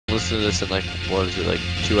Listen to this in like, what is it, like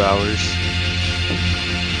 2 hours?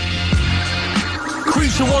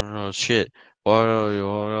 Oh shit. Why you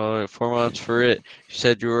want 4 months for it? You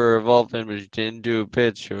said you were involved in, but you didn't do a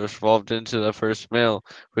pitch. You were involved into the first mail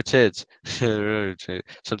with tits.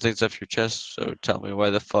 Something's off your chest, so tell me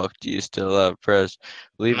why the fuck do you still have press?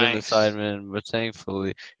 Leaving the Nice. sidemen, but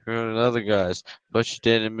thankfully you're another guys. But you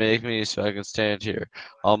didn't make me, so I can stand here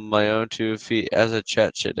on my own 2 feet as a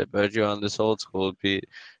chat shit. I bet you on this old school beat.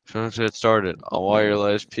 So let's get started on why your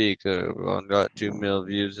life's peak. One got 2 million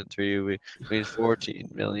views in 3 weeks means 14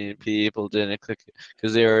 million people didn't click it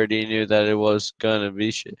because they already knew that it was gonna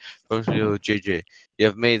be shit. JJ, you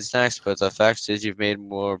have made snacks, but the fact is you've made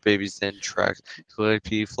more babies than tracks. Click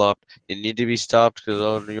P flopped. You need to be stopped because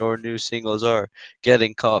all your new singles are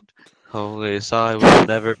getting copped. Holy sigh will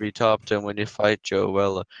never be topped, and when you fight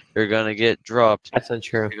Joella, you're gonna get dropped. That's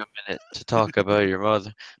untrue. Take a minute to talk about your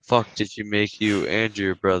mother. Fuck did she make you and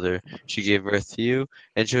your brother? She gave birth to you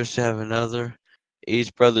and chose to have another?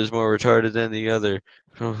 Each brother's more retarded than the other.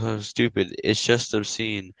 Stupid. It's just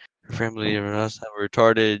obscene. Her family and us have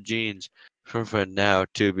retarded genes. But now,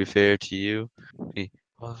 to be fair to you, we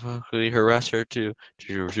possibly harass her to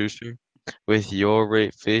your rooster with your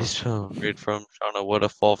rape face. Read from Shauna, what a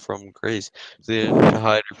fall from grace. To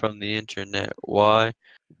hide her from the internet. Why?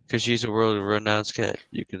 Because she's a world-renowned cat.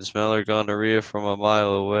 You can smell her gonorrhea from a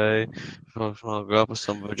mile away. Go up with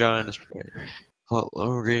some vagina spray.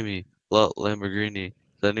 Lamborghini. Lamborghini.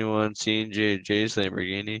 Has anyone seen Jay's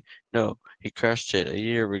Lamborghini? No, he crashed it a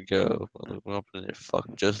year ago. Up in it. Fuck,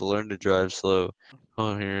 just learn to drive slow.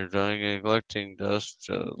 Oh, you're dying and collecting dust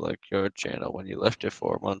like your channel when you left it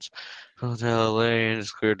 4 months. Go to LA and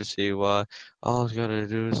it's clear to see why. All you gotta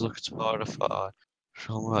do is look at Spotify.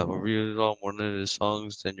 Show up reviews on one of his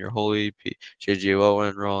songs, then your whole EP. JJ, what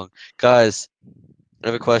went wrong? Guys, I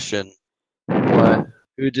have a question. What?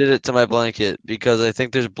 Who did it to my blanket? Because I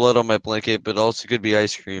think there's blood on my blanket, but also could be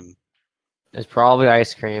ice cream. It's probably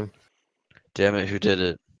ice cream. Damn it, who did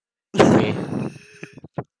it? Me.